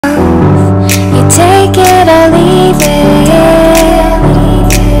take it or leave it.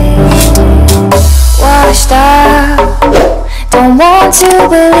 Washed up, don't want to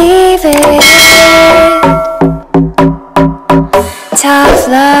believe it. Tough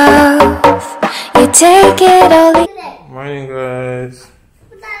love, you take it or leave it. Morning, guys.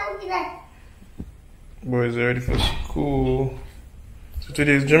 Boys are ready for school. So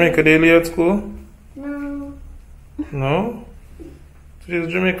today is Jamaica Day at school? No. No? Today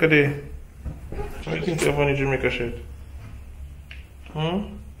is Jamaica Day. What do you think you have on your Jamaica shirt?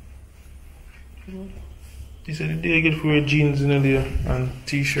 This is the day you get for wear jeans in there and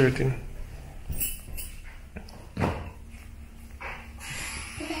t-shirt in.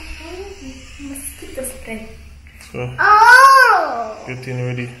 So, getting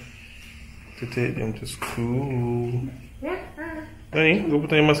ready to take them to school. Danny, go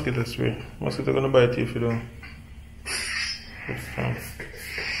put on your mosquito spray. Mosquito gonna bite you if you don't.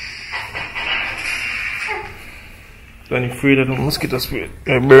 Danny afraid of the mosquito spray.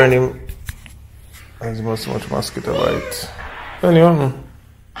 I burn him. There's not so much mosquito bite. Danny, what?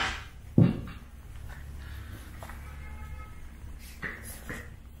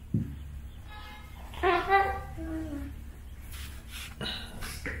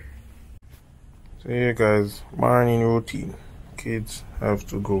 So here guys, morning routine. Kids have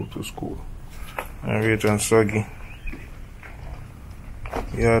to go to school. And Rach and Soggy.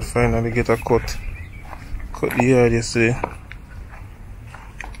 Yard finally get a cut. Cut the yard yesterday.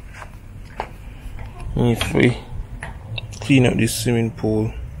 Need free. Clean up this swimming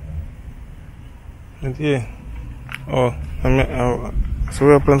pool. And yeah. Oh, so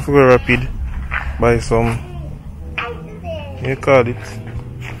we are planning to go rapid. Buy some, you call it,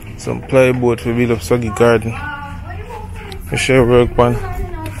 some plywood to build up Soggy garden. We share work pan.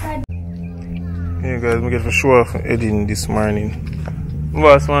 Hey guys, we get to show off Eddie this morning.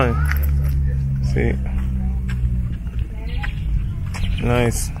 Boss man. See.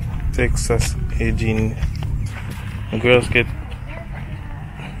 Nice Texas edging. The girls get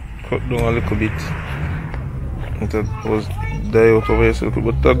cut down a little bit. And that was die out over here, so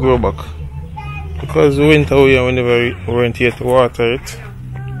but that grow back. Because the winter here, whenever we weren't here to water it,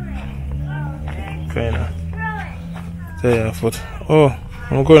 kinda there, but oh,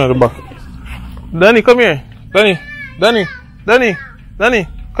 I'm going at the back. Danny, come here. Danny,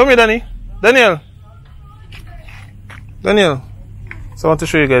 come here, Danny. Daniel. So I want to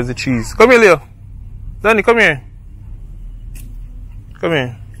show you guys the cheese. Come here, Leo. Danny, come here. Come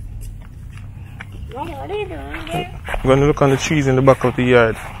here. What are you doing there? I'm going to look on the trees in the back of the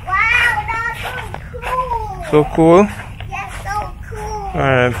yard. Wow, that's So so cool. cool? Yes, so cool.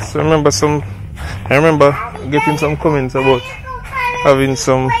 Alright, so I remember getting some comments about having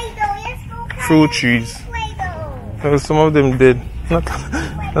some fruit trees. Well, some of them dead. Not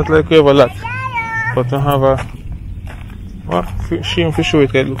like we have a lot. But to have a shame for sure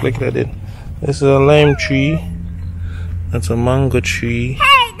it look like that did. This is a lime tree. That's a mango tree. Hey,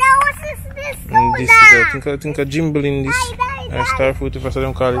 that was this and this is I think a jimble in this. Star fruit if I saw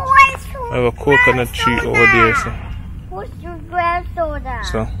them call it. I have a coconut tree over there. So. What's your grass soda?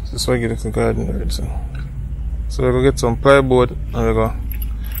 So this is why I get the garden right, so we're gonna get some plywood and we're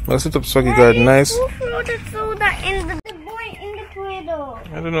gonna set up Soggy garden nice. Who threw the soda in the boy in the cradle?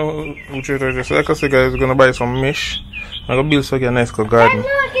 I don't know who treated it. So like I said guys, we're gonna buy some mesh. I'm gonna build Soggy a nice garden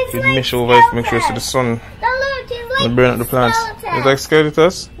with mesh over it to make sure it's the sun and burn up the plants. It's like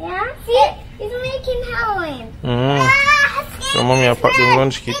skeletons? Yeah, see? It's making Halloween. So mommy will pack them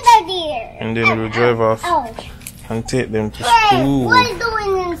lunch kits and then we'll drive off and take them to school. What are you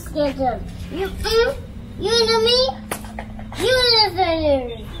doing in skeleton? You to me? You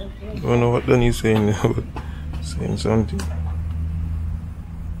listen. I don't know what Danny's saying, but saying something.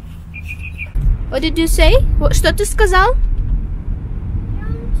 What did you say? Что ты сказал?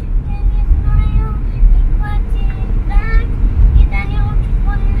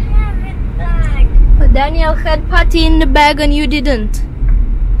 Daniel had patty in the bag and you didn't.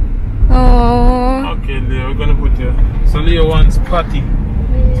 Oh. Okay, Leo, we're gonna put here. So Leo wants patty.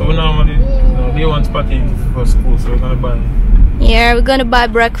 So we normally Leo wants patty for school, so we're gonna buy it. Yeah, we're gonna buy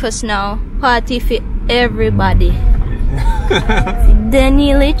breakfast now. Party for everybody.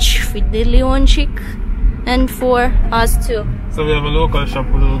 Danielich for the Leonchik and for us too. So we have a local shop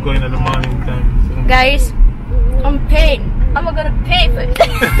where we'll go in at the morning time. So. Guys, I'm paying. I'm gonna pay for it.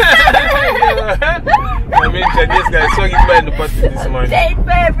 I mean, check this guy. So he's buying the party this morning. Paid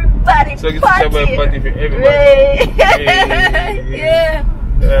for everybody. So he's buying a party for everybody. Yeah.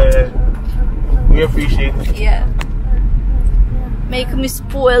 We appreciate it. Yeah. Make me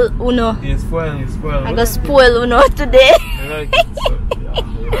spoil Uno. Yeah, spoil. I got spoil Uno today. I like it. So,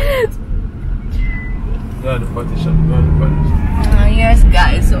 yeah. the party shop. Yes,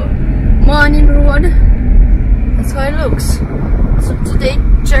 guys. So, Morning Road. That's how it looks. So today,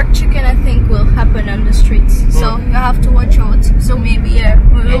 jerk chicken I think will happen on the streets. So you have to watch out. So maybe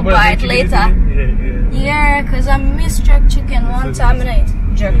we will buy it later. Yeah, because I miss jerk chicken one time and I ate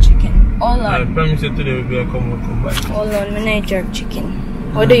jerk chicken. Hold on. I promise you today we'll come back. Hold on, when I eat jerk chicken.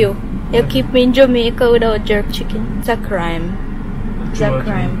 What do you? You keep me in Jamaica without jerk chicken. It's a crime. It's a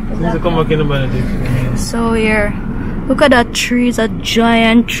crime. So here, look at that tree. It's a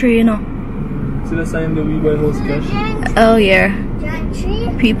giant tree, you know. See the sign that we buy house cash? Oh yeah.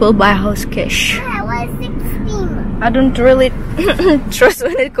 People buy house cash. I was 16. I don't really trust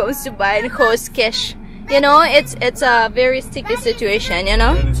when it comes to buying house cash. You know, it's a very sticky situation, you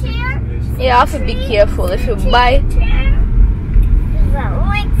know? You have to be careful if you buy.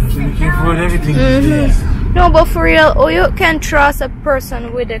 Be careful with everything. No, but for real, oh, you can trust a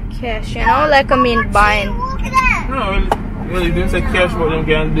person with the cash, you know? Like, I mean, buying. No, well, you don't say cash, but them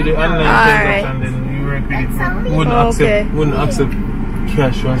can do the online transaction, then you work with it. Wouldn't accept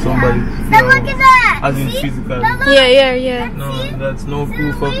cash from somebody. Look at that. As in physical. Yeah. No, that's no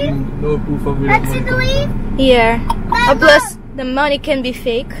proof of without money coming. Yeah. Plus, the money can be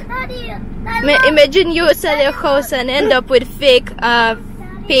fake. Imagine you sell your house and end up with fake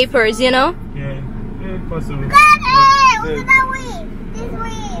papers, you know? Yeah, possible. Look at that wave.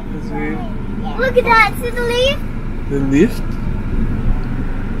 This wave. Look at that. See the leaf? The lift?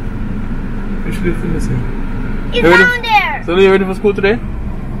 Which lift is this? It's down there. So, are you ready for school today?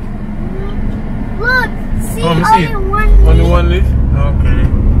 Look. See, only one lift? Okay.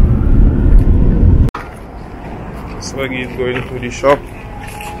 Swaggy is going to the shop.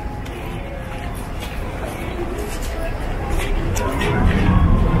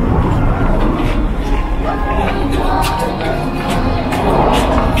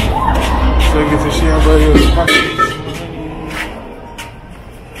 Swaggy to share by your package.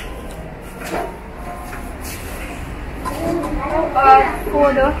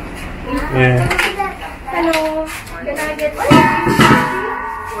 Photo. Yeah. Hello. Can I get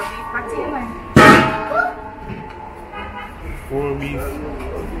Four beef.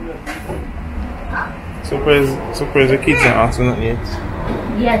 Surprise the kids are asking not yet.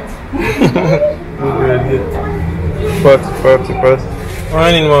 Party.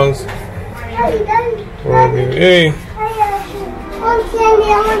 Morning, moms. Hey. One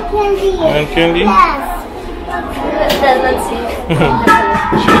candy. Want candy? Yes. Let's see.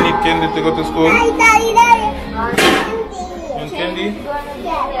 She need candy to go to school? Daddy. Want candy?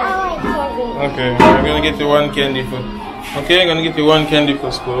 Yeah, I like candy. Okay, I'm gonna get you one candy for. Okay, I'm gonna get you one candy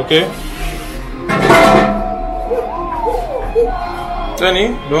for school. Okay.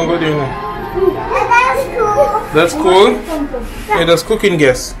 Danny, don't go there now. That's cool. That's cool. Yeah, that's cooking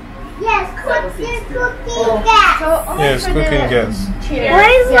gas. Yes, cooking gas. Yes, cooking gas.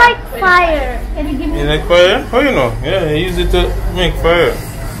 What is like fire? You like fire? How you know? Yeah, I use it to make fire.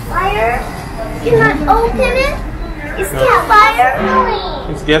 Fire? Can I open it? Is that fire?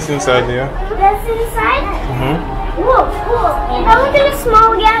 It's gas inside there. Gas inside? Whoa, cool. Can I look at the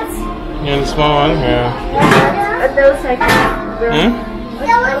small gas? Yeah, the small one? Yeah. But those are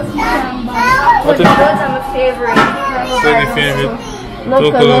What is those are my favorite. What's your favorite?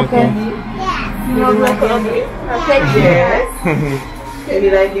 Local. Thank you. Can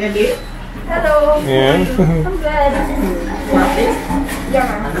you like candy? Hello. Yeah. I'm good.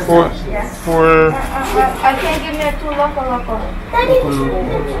 Yeah. For I can give me a 2 local.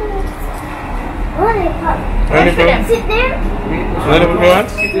 Lollipop. Sit there. Lollipop you want?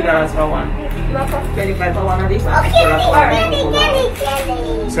 $50 for one. 25 for one of these. Candy.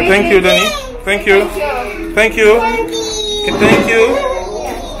 So thank you, Danny. Thank you. Thank you. Thank you.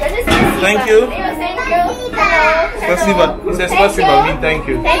 Thank you. Spasiba. He says spasiba. Mean thank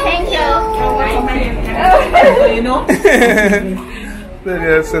you. Thank you. You know?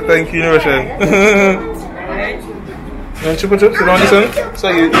 Yeah, so thank you, Russian. You want chupa chups? You want this one? So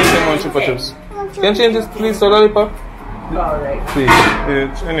you want chupa chups. Can you change this please to lollipop? Alright. Please.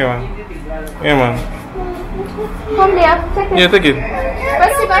 Yeah, anyone. Yeah, man. Come there. Take it. Yeah, take it.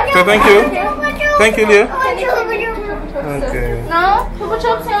 Spasiba. So thank you. Thank you, dear. Okay. No? Chupa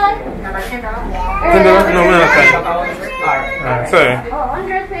chups yan? No, we're not fine. Sorry. Oh,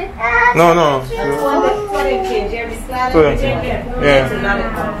 100 please. No. Yeah.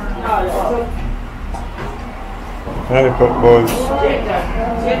 Lollipop balls.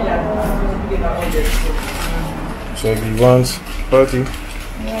 So he wants party.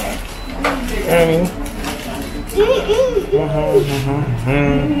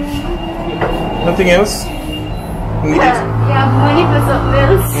 Nothing else? Need it? You have money for something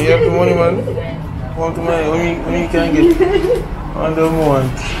else. You have the money, man? Want to my when you can get under one.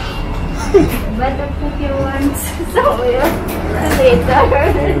 Better put your ones somewhere later.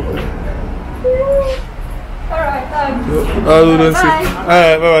 Alright, thanks. I'll do that. Bye.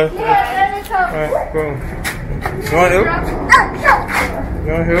 Alright, bye bye. Yeah, let's go. Alright, go. You want help?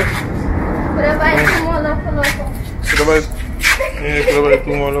 You want help? Could I buy 2 more local? Could I buy? Yeah, could I buy 2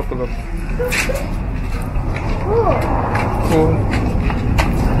 more local? Cool.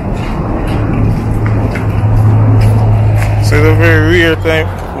 So it's a very rare time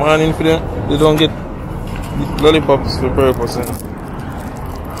morning for them. They don't get lollipops for purpose.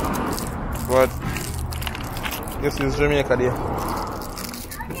 But this is Jamaica there.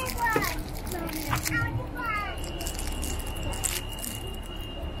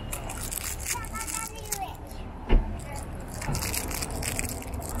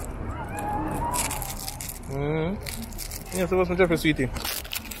 Yeah, so what's my job, sweetie?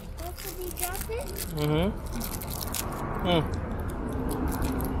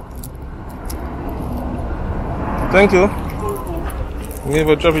 Thank you.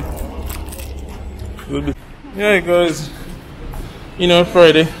 Never drop it. Yeah, guys. You know,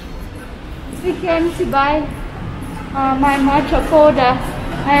 Friday. We came to buy my matcha powder.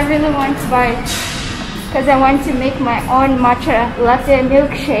 I really want to buy it because I want to make my own matcha latte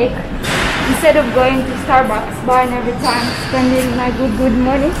milkshake instead of going to Starbucks buying every time, spending my good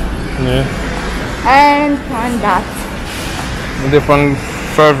money. Yeah. And on that. The fun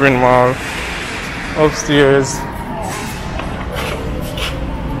favorite mall upstairs.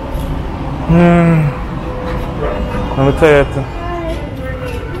 I'm tired.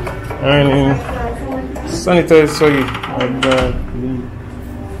 And sanitize soggy.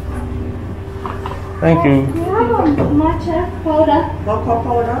 Thank you. You have a matcha powder? Cocoa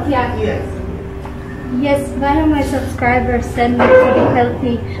powder? Yeah. Yes. Yes, one of my subscribers sent me to the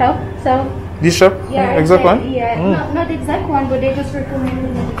healthy shop. So This shop? yeah, Exact one? Yeah, not the exact one, but they just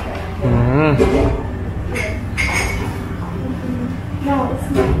recommended it. No,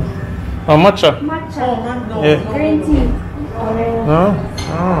 it's not. Oh, matcha? Matcha. No. Yeah. Green tea. No?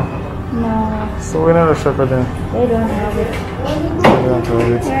 Oh. No, So we're not a shopper then. they don't have it. We don't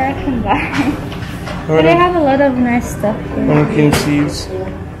have it. Yeah, I can buy. But they have a lot of nice stuff here. Pumpkin seeds,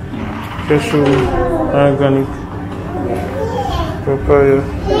 cashew, organic, papaya.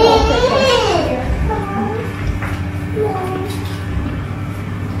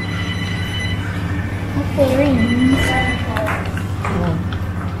 Rings.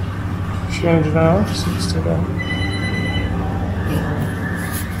 $300 now, $60.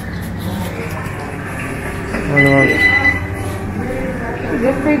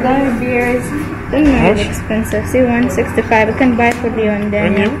 Sugar-free gummy beers. They're not expensive. See, $165. You can buy for Leon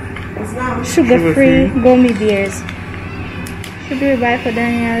Daniel. Sugar-free gummy beers. Should we buy for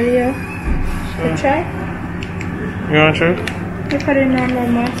Daniel, Leo? To try? You want to try? Look at the normal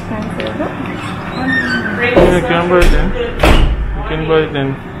more expensive. Yeah, you can buy it then. You can buy it then.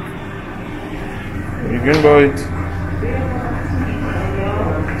 You can buy it.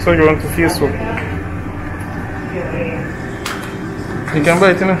 So you want to Facebook? You can buy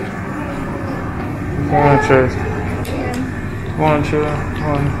it, you know? You want to try it? One, two,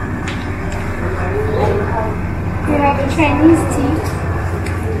 one. We have a Chinese tea.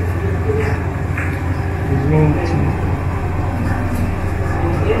 Green tea.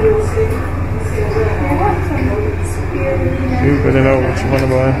 You better know what you want to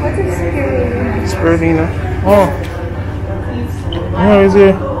buy. What is spirulina? Spirulina. Oh. Yeah, is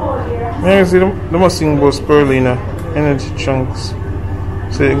it? Yeah, see, they must sing about spirulina. Energy chunks.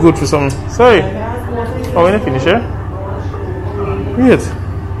 So it's good for something. Sorry. Oh, when I finish, yeah? Wait.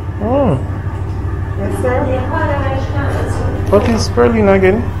 Oh. Yes, sir. What is spirulina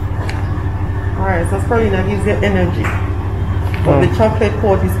again? Alright, so spirulina gives you energy. But the chocolate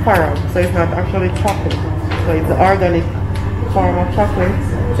coat is caram, so it's not actually chocolate. So it's the organic form of chocolate.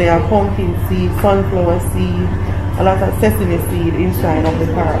 They have pumpkin seed, sunflower seed, a lot of sesame seed inside of the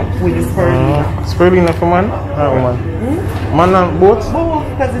caram with the spirulina. Spirulina for man or woman? Man and both? Both,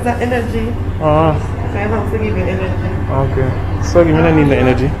 because it's an energy. So it helps to give you energy. Okay. So we don't need the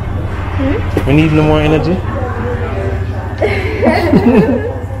energy. We need no more energy.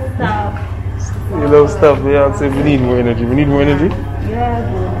 Stop. You love stuff. We all say we need more energy. We need more energy.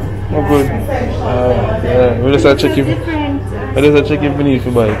 Yeah. Oh, good. Yeah. We just have to check if we need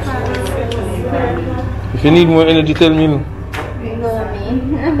to buy it. If you need more energy, tell me. You know what I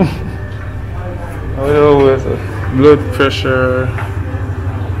mean? Blood pressure.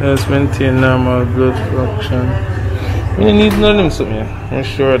 Let's maintain normal blood function. We need none of them something. I'm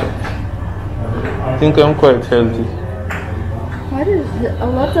sure that. I think I'm quite healthy. What is a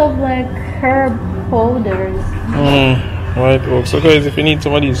lot of like herb powders. White oak. So guys, if you need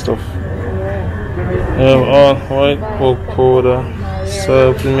some of these stuff, you have all white oak powder,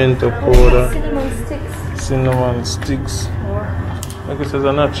 supplemental powder, cinnamon sticks. Like I said,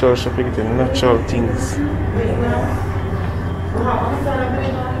 a natural shop, you get natural things.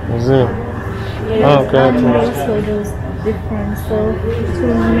 Is it? Yeah, okay. and also those different, so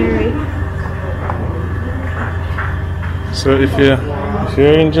turmeric. So if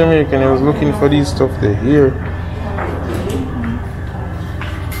you're in Jamaica and I was looking for these stuff, they're here.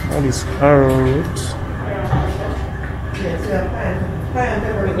 All these arrowroot.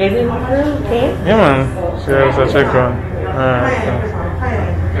 Yeah man, she has a check on.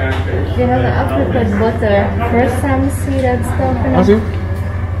 They have the apricot butter. First time you see that stuff. What's it?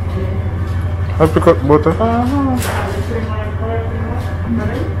 Apricot butter?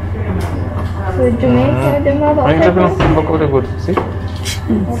 So Jamaica, they have apricot good. See?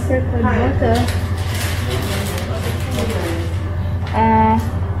 Apricot butter.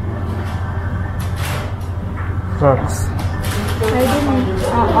 Facts. I didn't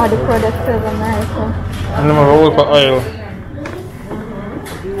all the products of America. And then I roll for oil.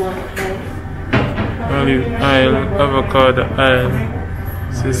 Olive oil, avocado oil,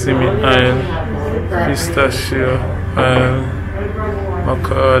 sesame oil, pistachio oil,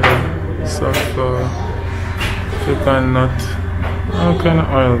 avocado, sunflower, pecan nut, all kind of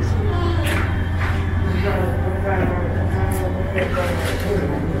oils.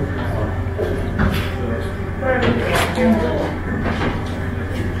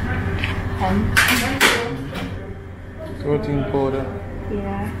 Protein powder.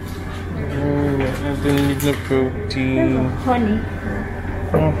 Yeah. And then need no protein. Honey.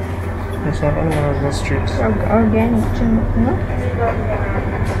 Oh, that's not animal, that's street. Organic, no?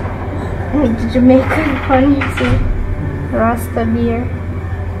 Jamaican honey, see? Rasta beer.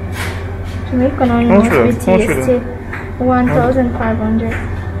 Jamaican honey must be tasty. 1,500.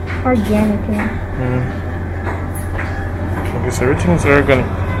 Organic, yeah. Okay, so everything is organic.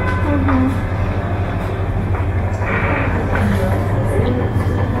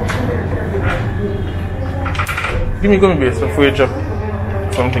 Give me gummy bears before you drop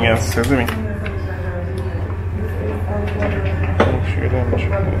something else, isn't it?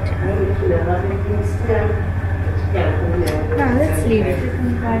 Now let's leave it. We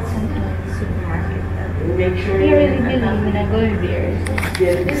can buy something at the supermarket. You really believe in a gummy bears?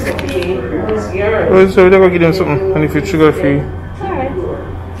 Oh, so we're going to give them something, and if it's sugar free. Alright.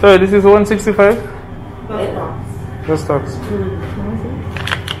 Sorry, this is 165? Plus tax.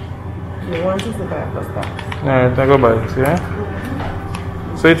 165 plus tax. Alright, I go buy it, yeah?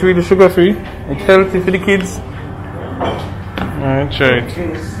 So it's really sugar free, it's healthy for the kids. Alright, try it.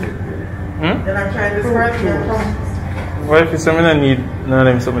 Then I try this right here. What if it's something I need? No,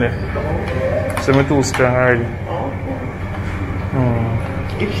 let me something there. Something too strong already.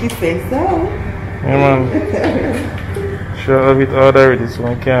 If she says so. Yeah, man. She'll have it all already, so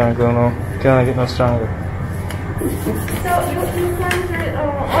I can't go now. Can't get no stronger. So you plan to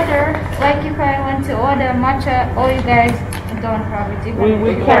order, like if I want to order matcha, or you guys don't have it?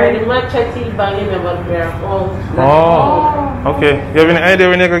 We carry the matcha tea bag in our home. Oh, okay. You have any idea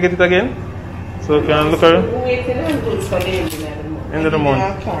when you're going to get it again? So can I look at it? End of the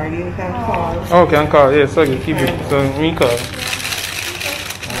month. You can call. Oh, can call, yes, okay, keep it. So me call.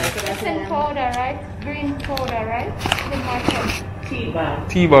 It's in powder, right? Green powder, right? The matcha. Tea bag.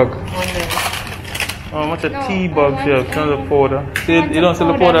 Tea bag. Oh, much a tea bag here, kind of powder. So you don't sell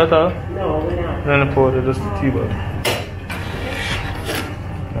the powder at all? No, we're not. Not the powder, just the tea bag.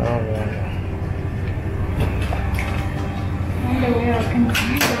 Oh, yeah. Wonder where I can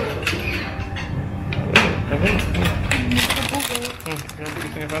find it.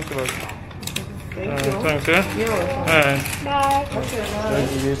 Thanks, Thank yeah? you. Alright. Bye.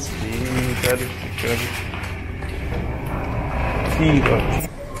 Tea bag.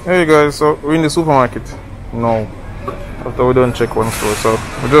 Hey guys, so we're in the supermarket now. After we done check one store, so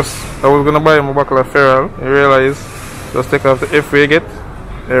I was gonna buy my bottle of Feral. I realized just take off the F we get.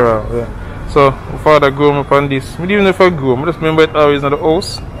 Feral, yeah. So my father grew me upon this. I didn't even know if I grew, I just remember it always in the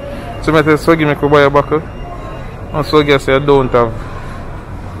house. So I said, so give me to buy a bottle. And so I guess I don't have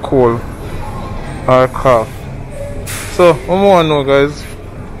cold or cough. So one more know guys,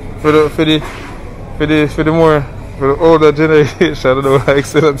 for the older generation, I don't know how I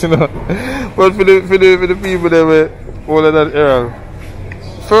say that, you know. But for the people that were older than era,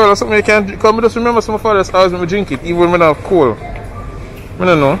 Feral something you can't drink. Because I just remember some of my fathers always make me drink it, even when I have cold. I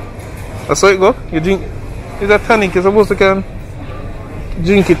don't know. That's how it go. You drink, it's a tonic, you're supposed to can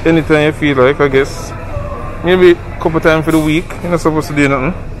drink it anytime you feel like, I guess. Maybe a couple times for the week, you're not supposed to do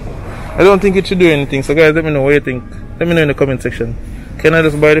nothing. I don't think it should do anything. So guys, let me know what you think. Let me know in the comment section. Can I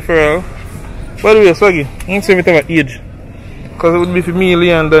just buy the Ferrari? By the way, Swaggy, I ain't say it have an age. Because it would be for me,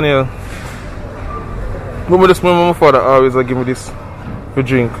 Leah and Daniel. But just my mom father always give me this for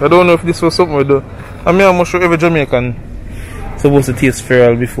drink. I don't know if this was something we do. I mean, I'm sure every Jamaican supposed to taste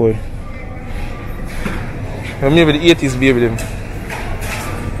Ferrari before. Or maybe the 80s baby them.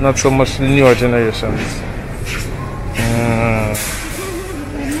 Not so much the newer generations.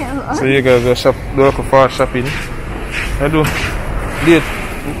 So you guys go shop, do like a fast shopping. I do. Late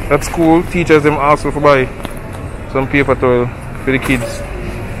at school, teachers them ask for buy some paper towel for the kids.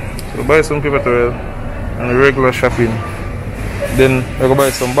 So buy some paper towel and regular shopping. Then I go buy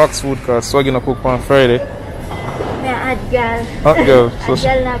some box food because Swaggy gonna cook on Friday. Yeah, hot girl. Hot girl. So Hot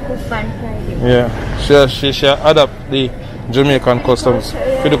girl not cook on Friday. yeah, she adapt the Jamaican customs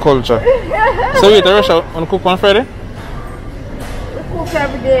for the culture. So wait, I rush out on cook on Friday? We cook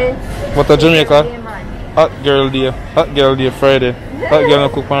every day. What a Jamaica? Every day, man. Hot girl day Friday. Hot girl no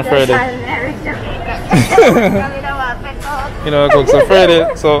cook on Friday. You know I cook so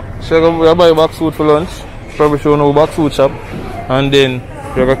Friday, so she go buy box food for lunch. Probably show no box food shop. And then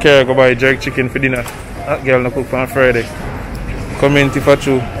we go carry go buy jerk chicken for dinner. Hot girl no cook on Friday. Comment if I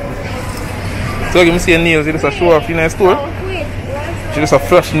true. So give me see your nails, you just a show off in a store. She just a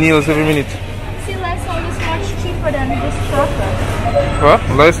flash nails every minute. See, Lysol is much cheaper than this chocolate. What?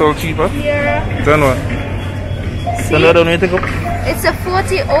 Lysol cheaper? Yeah. Then what? See, Then I don't need to take up. it's a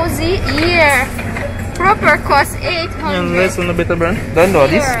 40 OZ year. Proper cost 800. And Lysol no better brand. Then what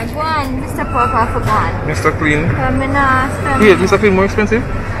this? Here, go on, Mr. Proper for gone. Mr. Clean. Spend. Wait, Mr. Clean more expensive?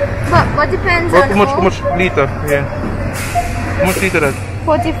 But depends How on much liter? Yeah. How much liter that?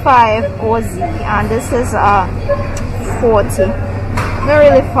 45 OZ, and this is 40. Not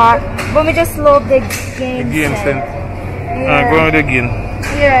really far, but we just love the game. The game scent. Yeah. Go with the game.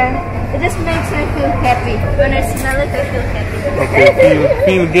 Yeah, it just makes me feel happy. When I smell it, I feel happy. Okay,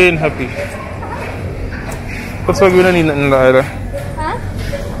 feel gain happy. That's why we don't need nothing in the aisle.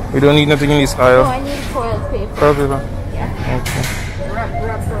 Huh? We don't need nothing in this Oh, aisle. I need foil paper. Toilet paper? Yeah. Okay. Rub.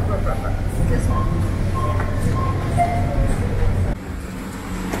 This one.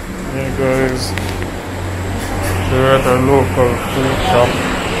 Yeah guys, we're at our local food shop.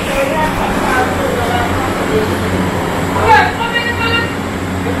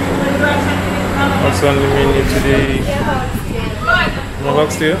 What's on the menu today? You want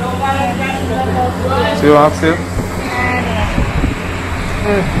oxtail? So you want oxtail?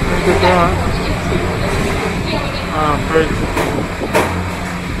 Yeah, take it on. Fred.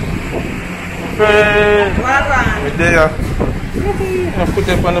 We're there. I put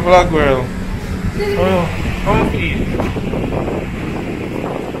it on the black grill. Oh, come eat.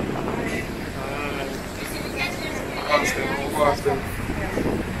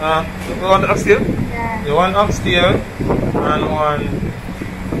 You want oxtail? Yeah. You want oxtail and one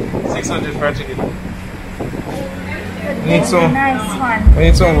 600 fried chicken. Need some. Nice one. I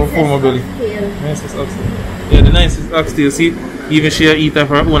need some for full my belly. Feel. Nicest oxtail. Yeah, the nicest oxtail. See, even she eat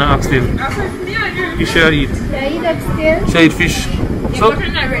her own oxtail. You shall eat. Yeah, you got still? Shall eat fish. So,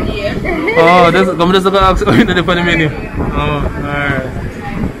 oh, there's a oxtail in the funny menu. Oh, alright.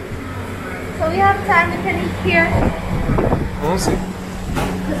 So we have time we can eat here. We'll see.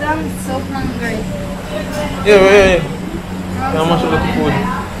 Because I'm so hungry. Yeah. How much of the food?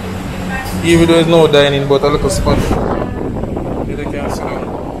 Even though there's no dining, but a little spot. You can sit down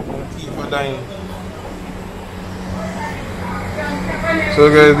and keep for dining. So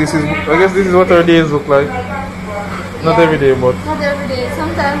guys, I guess this is what our days look like. Not every day, but Not every day.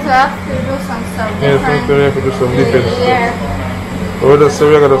 Sometimes we have to do some stuff. yeah, sometimes we have to do some different stuff. Yeah. So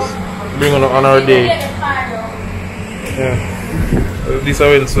we're gonna bring on our day. Yeah. This is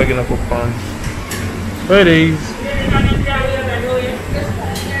when we're gonna cook on Fridays.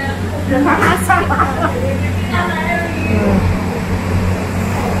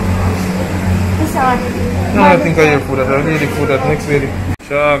 No, I think I hear food. I need the food that next lady.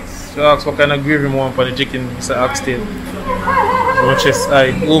 Sharks, what kind of gravy you want for the chicken? It's an oxtail. Much as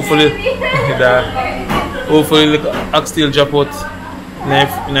I hopefully the oxtail drop out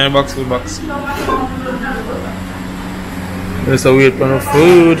in a box full box. There's a weird pan of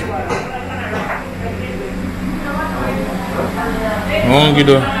food. Hungry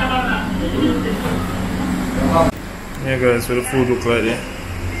though. Yeah guys, so the food look like that.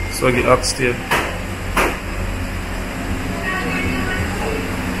 So I get oxtail.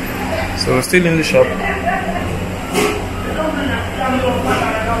 So we're still in the shop.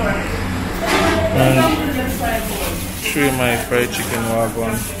 And show you my fried chicken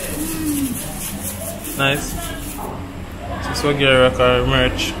wagon. Nice. So get our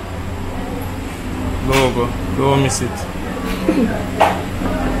merch. Logo. Don't miss it.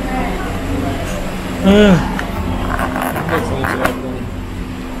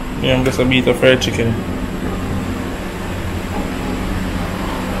 Yeah, I'm just a bit of fried chicken.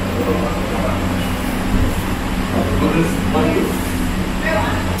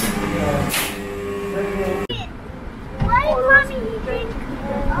 Why mommy drink?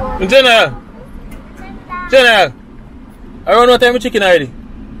 General, I don't know what time of chicken already.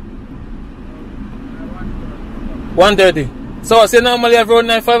 1:30. So I say normally around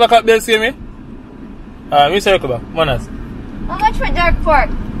 9, 5 o'clock they'll see me. Me circle back, manners. How much for jerk pork?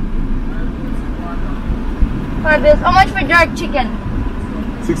 5 bills. How much for jerk chicken?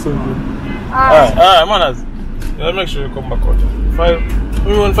 600. Alright. Alright, manners. Yeah, make sure you come back out. 5.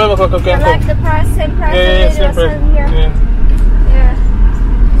 We want 5 o'clock I can I come. like the price, same price Yeah, as same price. here. Yeah.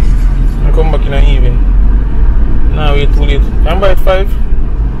 I come back in the evening. Now wait too late. Can I buy it 5?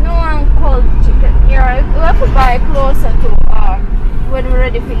 No one cold chicken. Yeah, we have to buy closer to when we're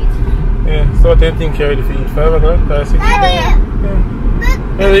ready for it. Yeah, so what do you think you're ready for eat? 5 o'clock or 6? Daddy,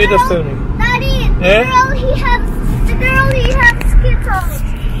 Yeah, you just tell me. Daddy, Yeah? the girl he has Skittles.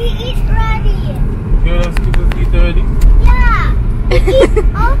 He eats ready. You want Skittles eat already? Yeah.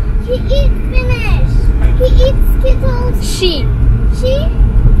 He eats finish. He eats Skittles. She. She?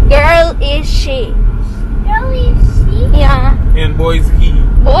 Girl is she. Girl is she? Yeah. And boy is he.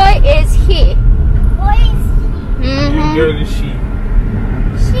 Boy is he. Boy is And girl is she.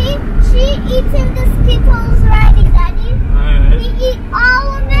 she eating the Skittles ready, Daddy. Alright. He eat all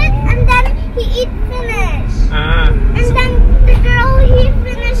of it and then he eat finish. And then the girl he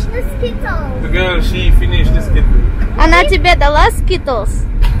finished the Skittles. The girl, she finished the Skittles. Она тебе дала Skittles?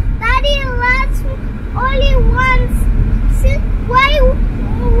 Daddy, let's only once. Why?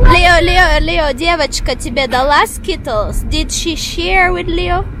 Leo, девочка тебе дала Skittles? Did she share with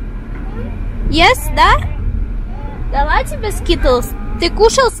Leo? Yes, да? Дала тебе Skittles? Ты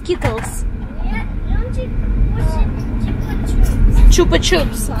кушал Skittles?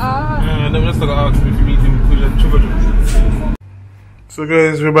 Chupa-chups. So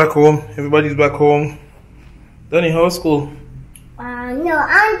guys, we're back home. Everybody's back home. Danny, how's school? No,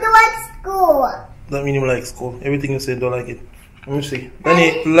 I don't like school. That mean you like school. Everything you say, don't like it. Let me see.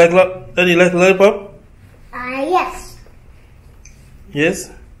 Danny, like lollipop? Yes. Yes?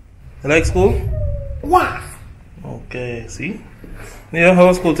 You like school? Yes. Okay, see? Yeah, how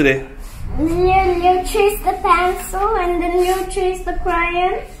was school today? Leo chased the pencil, and then Leo chased the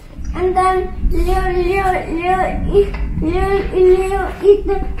crayon, and then Leo eat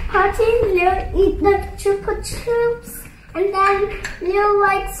the putty, Leo eat the chupa chups, and then Leo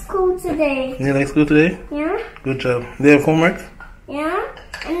likes school today. You like school today? Yeah. Good job. Do you have homework? Yeah.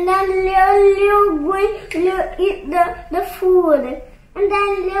 And then Leo eat the food, and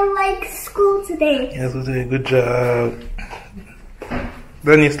then Leo likes school today. Yes, today. Good job.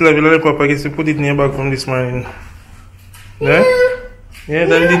 Then you still have your lollipop. I guess you put it in your bag from this morning. Yeah? Yeah,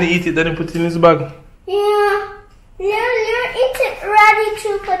 Daddy didn't eat it. Daddy put it in his bag. Yeah. Leo eat it ready,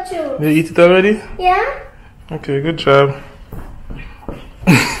 chupa chups. You eat it already? Yeah. Okay, good job.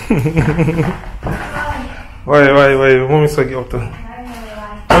 Why? Mommy Sagi out there.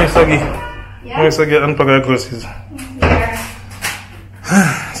 Mommy Sagi unpack our groceries.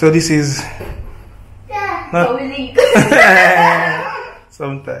 So this is... How we leave.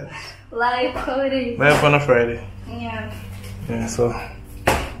 Sometimes. Live coding. Live on a Friday. Yeah. Yeah, so...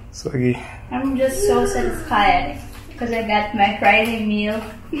 Sagi. I'm just so satisfied because I got my Friday meal.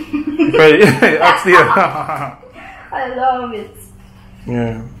 Friday? Actually, I love it.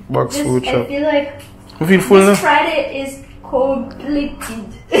 yeah, box Just, food I shop. feel like You feel full this now? Friday is completed.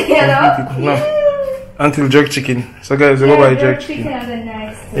 You know? No. Until jerk chicken. So guys, we go buy jerk chicken. Are the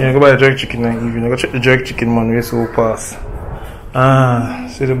nice Yeah, go buy jerk chicken in the evening. I go check the jerk chicken man. We're so pass.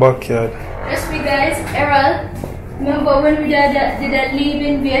 See the backyard. Just me guys, Errol. Remember when we did that leave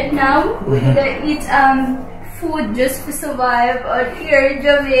in Vietnam? We did eat food just to survive. Out here in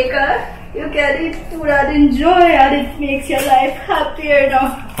Jamaica, you can eat food and enjoy, and it makes your life happier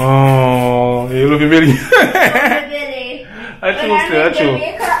now. Oh, you look really. Really. I choose to.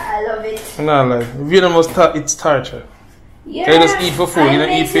 Jamaica, I love it. No, like Vietnam was it's torture. Yeah. You just eat for food, you don't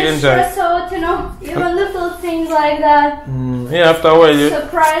eat for enjoy. Stress out, you know, even little things like that. Yeah, after a while,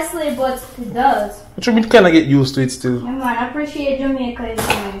 Surprisingly, but it does. but you kind of get used to it still. Yeah, man, I appreciate Jamaica. It's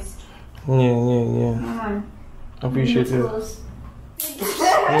nice. Yeah. Yeah, man. I appreciate it. Close.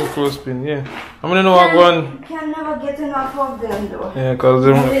 New clothespin, yeah. I'm gonna know what one. Can never get enough of them though. Yeah, cause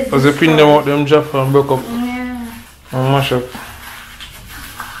they pin them out, them drop and broke up Yeah. and mash up.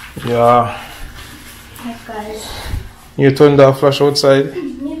 Yeah. Yes, guys. You turned that flash outside.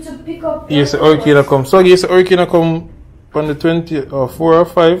 Need to pick pick up. Yes, the hurricane come. So yes, the hurricane come on the 20th or 4 or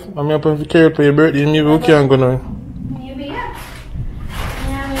 5. I'm going to carry it for your birthday. Maybe we can go now. Maybe, yeah.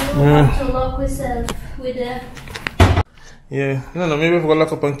 Yeah, we will have to lock ourselves with the... Yeah, no, maybe we're going to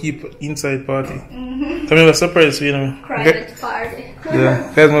lock up and keep inside party. Come have a surprise for you, know. Private party.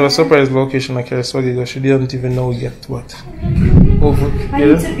 Yeah, guys, we have a surprise location like here, so she didn't even know yet what. Over. I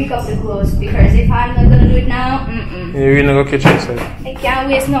need to pick up the clothes because if I'm not gonna do it now, Yeah, we're not gonna catch inside. I can't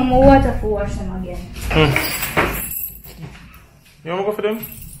waste no more water to wash them again. You wanna go for them?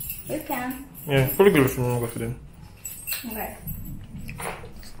 You can. Yeah, probably good if you wanna go for them. Okay.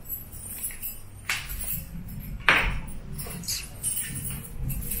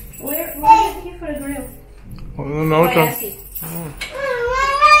 Where is it here for the grill? No, I see.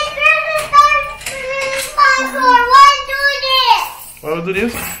 Why do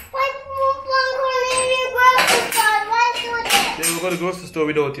this? Yeah, we're going to go to the store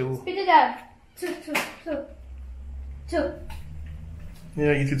without you. Spit it out. Two.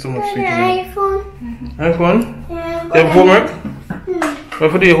 Yeah, eat it so much sweet. iPhone. iPhone? Yeah. You have homework?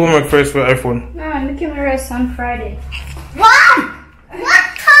 Why do your homework first for iPhone? No, I'm making my rest on Friday. What? What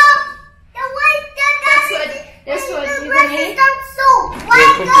cup? The white That's what you're gonna eat? soup.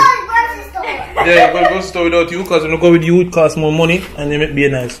 White dog versus the Yeah, you're going to go to the store without you because when you go with you, it costs more money and they make be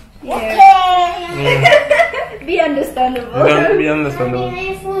nice. Yeah. Okay. Be understandable. Be understandable.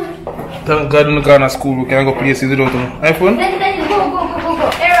 Thank God when we go to school, we can't go places without them. iPhone? Then go.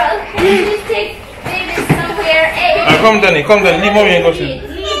 Errol, can you just take baby somewhere? Hey. Come, Danny, leave mommy and go Leave sit. it.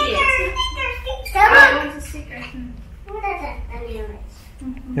 I want to stick right now.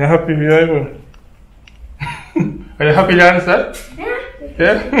 You're happy with your iPhone? Are you happy with your answer?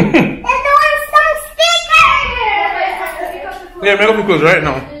 Yeah? Yeah, make up your clothes right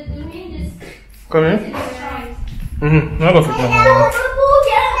now. Come here. Make up your clothes now.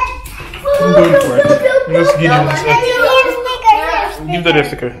 I'm going for it. Just give him this. Give the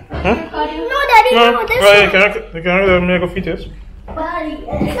sticker. Huh? No, Daddy, no. This Right, can I make a fit, yes? No.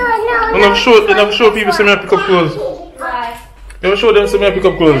 I'm not show people say me pick up clothes. You will show them say me pick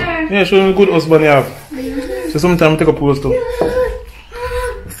up clothes. Yeah, show them good husband you have. So sometimes take up clothes too.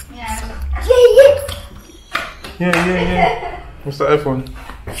 Yeah. Mr. iPhone.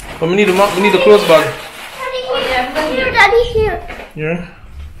 But we need the clothes bag. Daddy, here. Yeah.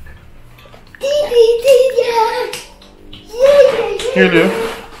 Yeah. Here, dear.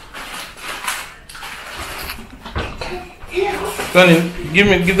 Danny,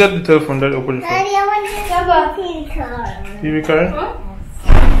 give that the telephone that open the phone. Daddy, I want to TV car. TV card? Huh? I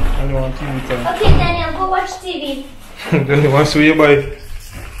don't want TV card. Okay, Daniel, go watch TV. Danny wants to you buy.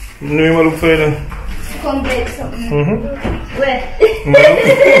 No, you look for you. Come bake something. Where?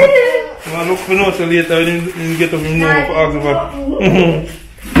 I look for notes later when you get up and know for ask about.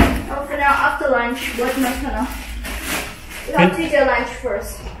 For now, after lunch, what am I gonna? You have to eat your lunch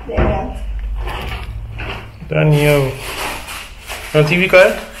first. Daniel. You want TV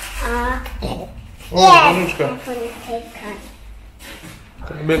card? Yeah. Which card? For the tape card.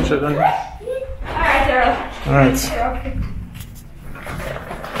 Big shot, Danny. Alright, Errol. Alright.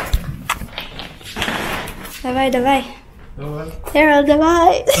 Давай. Errol,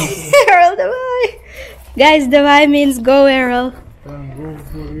 давай. Errol, давай. Guys, давай means go, Errol.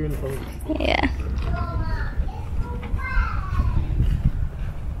 Yeah.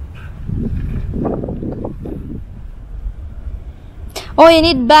 Oh, you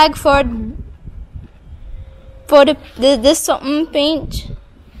need bag for the something pinch.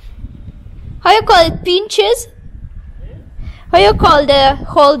 How you call it? Pinches? How you call the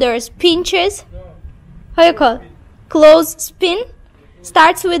holders? Pinches? How you call? Close spin?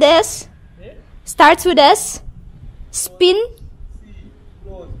 Starts with S. Spin.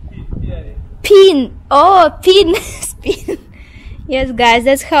 Pin. Oh, pin. Spin. Yes, guys,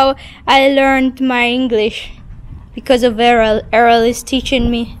 that's how I learned my English. Because of Errol. Errol is teaching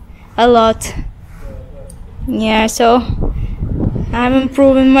me a lot. Yeah, so I'm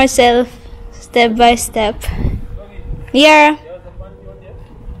improving myself step by step. Yeah.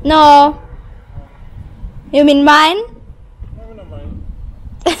 No. You mean mine?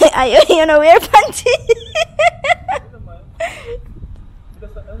 You know, wear panties.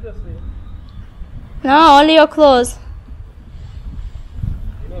 No, only your clothes.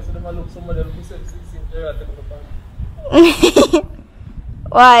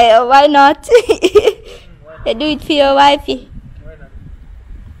 Why not? You do it for your wifey.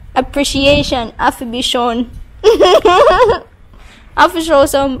 Appreciation have to be shown. Have to show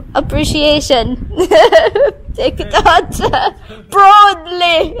some appreciation. Take it out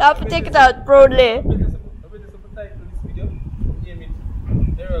proudly. Have to take it out proudly.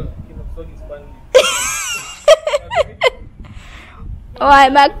 Swaggy's panties. Why,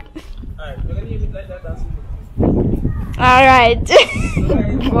 Mac? Alright, we're gonna use it like that. That's Alright.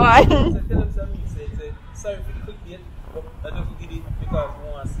 Go on. tell them something. Say, sorry for the clickbait, but I just did it because I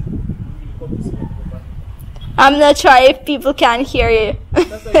want to see. Really come to see it. I'm not sure if people can hear you.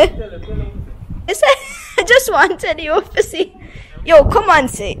 That's what you tell them. I just wanted you to see. Yo, come on,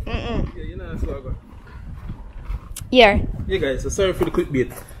 say. Yeah, you know that's what I got. Yeah. Yeah, guys, so sorry for the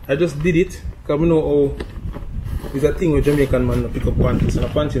clickbait. I just did it because we know how it's a thing where Jamaican man pick up panties and a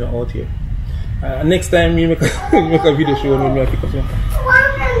panty not out here. Next time we make a, make a video show when we pick up some.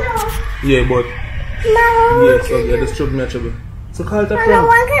 Yeah, but yeah, so yeah, just trouble me a trouble. So call it a prank.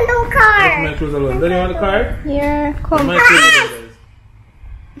 One can do car. My clothes alone. Don't you want the car? Yeah, come. My clothes alone,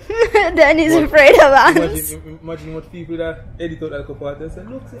 guys. Dan is afraid of ants. Imagine what people that edit out that couple and say,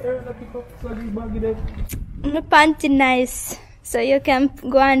 look, see Aaron that pick up Swaggy's bag there. My panty nice, so you can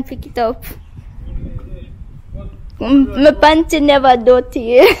go and pick it up. My panty never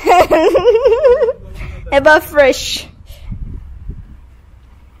dirty, ever fresh.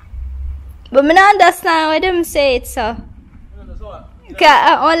 But I don't understand why them say it so.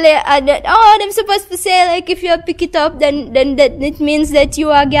 Them supposed to say like if you pick it up then that it means that you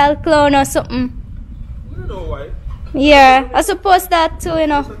are a girl clown or something. I don't know why. Yeah, I suppose that too, you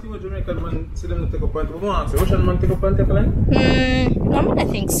know. Something with Jamaican man see them take up panty. But I say, Russian man take up panty line? I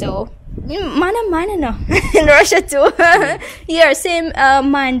think so. Man, no. In Russia too. Yeah, same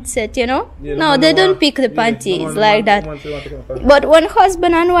mindset, you know. Yeah, no, they don't pick the panties like that. But when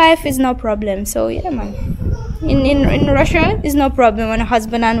husband and wife is no problem. So yeah, man. In Russia is no problem when a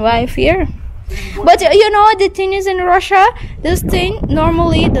husband and wife here. But you know the thing is in Russia, this thing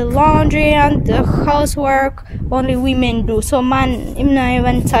normally the laundry and the housework only women do. So man him not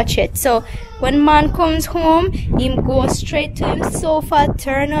even touch it. So when man comes home, him go straight to him sofa,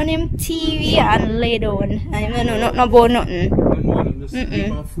 turn on him TV and lay down. And no about nothing.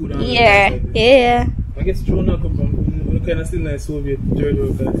 Yeah. I guess true now come from kind of still nice Soviet third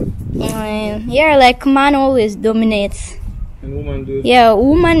world country. Yeah, like man always dominates. And woman do. Yeah,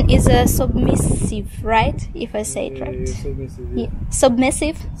 woman is a submissive, right? If I say it right. Yeah, submissive. Yeah.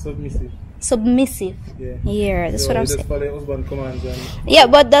 Submissive. Yeah, that's so what I'm just saying. follow your husband commands and Yeah,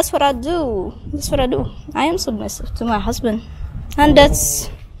 but that's what I do. I am submissive to my husband, and that's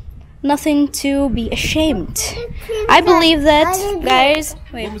nothing to be ashamed. I believe that, guys.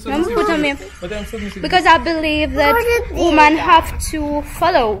 Wait, let me put on me. but I'm submissive. Because I believe that women have to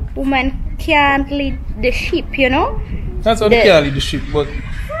follow. Women can't lead the sheep, you know. That's how they can't lead the ship, but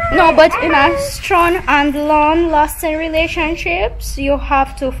No, but in a strong and long-lasting relationships, you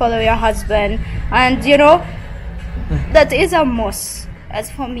have to follow your husband, and you know that is a must.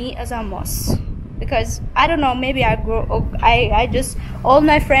 As for me, as a must, because I don't know, maybe I grew up. I just all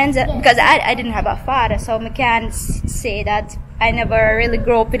my friends because I didn't have a father, so I can't say that I never really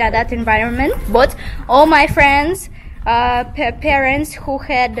grew up in that environment. But all my friends. Parents who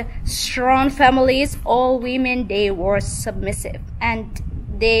had strong families, all women, they were submissive and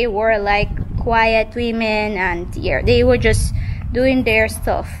they were like quiet women, and yeah, they were just doing their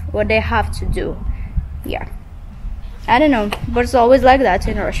stuff, what they have to do. Yeah, I don't know, but it's always like that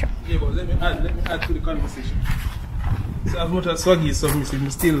in Russia. yeah, but let me add to the conversation. So as much as Swaggy is submissive, you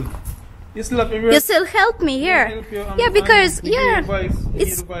still have You still help me here. Yeah, because yeah,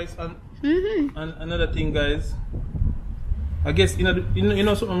 it's advice and another thing, guys. I guess you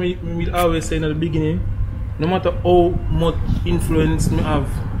know something we always say in the beginning. No matter how much influence we have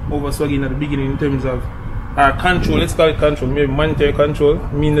over Swaggy in the beginning in terms of our control, let's call it control, maybe monetary control.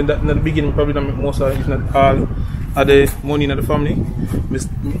 Meaning that in the beginning probably don't make most of it, if not all, of the money in the family.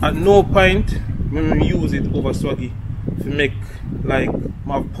 At no point when we use it over Swaggy to make like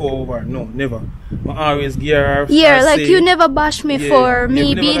my power over. No, never. I always gear. Yeah, like you never bash me for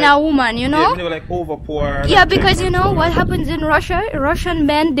me being a woman, you know? Yeah, never like overpour. Yeah, because you know what happens in Russia? Russian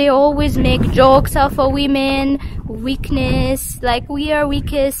men, they always make jokes of a women weakness, like we are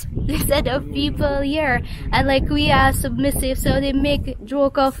weakest instead of people here, and like we are submissive, so they make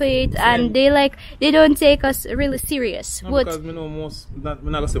joke of it, and they don't take us really serious. No, because we know most, we're not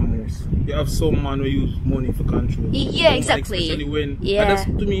gonna say most. You have some man who use money for control. Yeah, exactly. Especially when, yeah. And that's,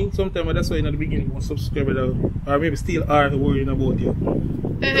 to me, sometimes that's why in the beginning most subscribers or maybe still are worrying about you.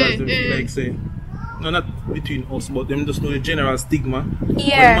 Because they like say, no, not between us, but them just know the general stigma.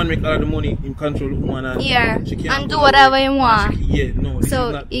 Yeah. When man make all the money, in control the woman, and yeah, she can't and do whatever you want. Yeah, no. This so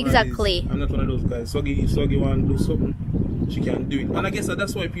is not exactly. I'm not one of those guys. Swaggy, if Swaggy want to do something, she can do it. And I guess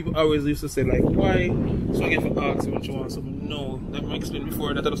that's why people always used to say like, why Swaggy if I ask when she wants something? No, like I explained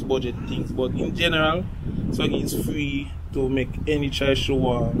before, that was budget things. But in general, Swaggy is free to make any choice she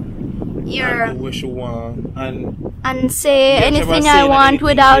wants Yeah. and do what she want And say Yeah, anything never I say want anything,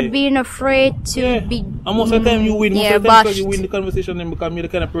 without yeah. being afraid to yeah. be. And most of the time you win. Most yeah, of the time bashed. you win the conversation then because me the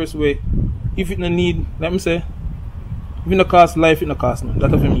kind of person where if it no need, let me say, if it no cost life, it no cost no.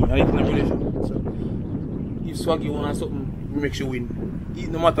 That's for me. I in a relationship. So if Swaggy want something, we make sure win.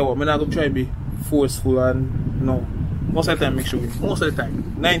 No matter what, I'm not gonna try to be forceful and no. Most of the time make sure win. Most of the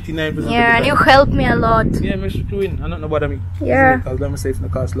time. 99%. Yeah, and you help me a lot. Yeah, make sure to win. And not bother me. Yeah. Because let me say if it no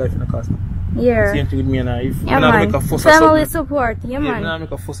cost life, it no cost no. Yeah. Same thing with me and I. If Yeah, I'm not man. make a fuss or Family something. support. Yeah, Yeah, man. not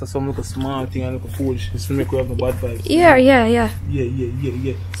make a fuss or something, look a small thing and look a foolish. It's to make we have no bad vibes. Yeah. Yeah.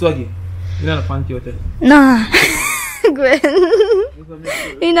 Swaggy, you know the panty out there? Nah. Gwen.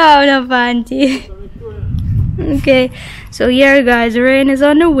 You know I'm not panty. Okay. So yeah, guys, rain is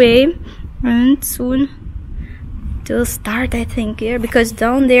on the way, and soon it will start, I think. Yeah, because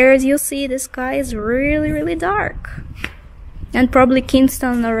down there, as you see, the sky is really dark. And probably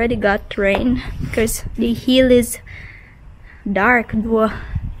Kingston already got rain because the hill is dark though.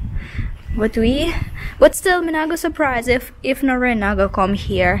 But still, I'm not surprised if no rain not gonna come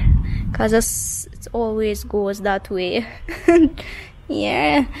here, cause it always goes that way.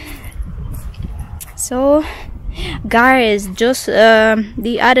 Yeah. So, guys, just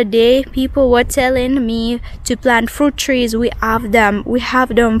the other day, people were telling me to plant fruit trees. We have them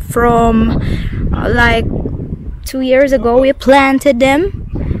from like 2 years ago. We planted them,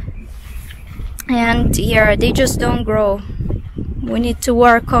 and yeah, they just don't grow. We need to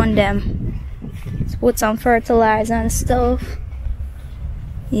work on them, put some fertilizer and stuff.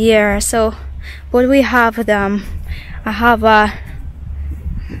 Yeah, so but we have them. I have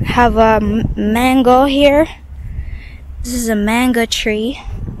a mango here. This is a mango tree.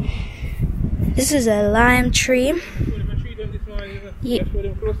 This is a lime tree.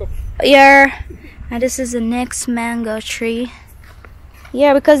 Yeah. And this is the next mango tree.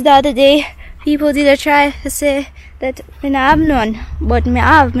 Yeah, because the other day people did try to say that me not have none, but me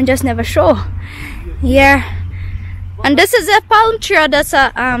just never show. Yeah. And this is a palm tree, or that's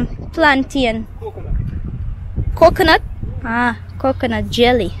a plantain. Coconut? Ah, coconut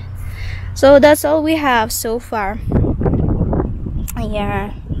jelly. So that's all we have so far.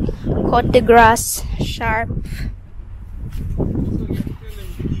 Yeah. Cut the grass sharp.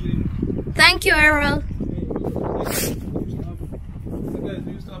 Thank you, Errol.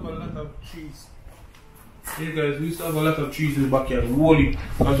 Hey guys, we used to have a lot of trees in the backyard. Wholly.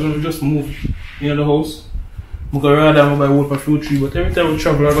 As when we just moved near the house, we could rather buy wood for fruit tree, but every time we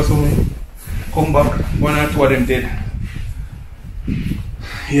travel I got somewhere, come back, one or two of them dead.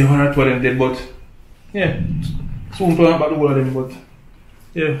 Yeah, one or two of them dead, but yeah, soon to about the whole of them, but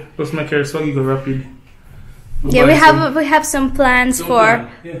yeah, plus my carry Swaggy go rapid. Yeah, we have some plans for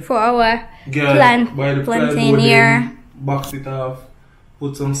our plantain here. Box it off,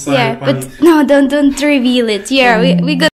 put some salt yeah, on but it. no, don't reveal it. Yeah, we got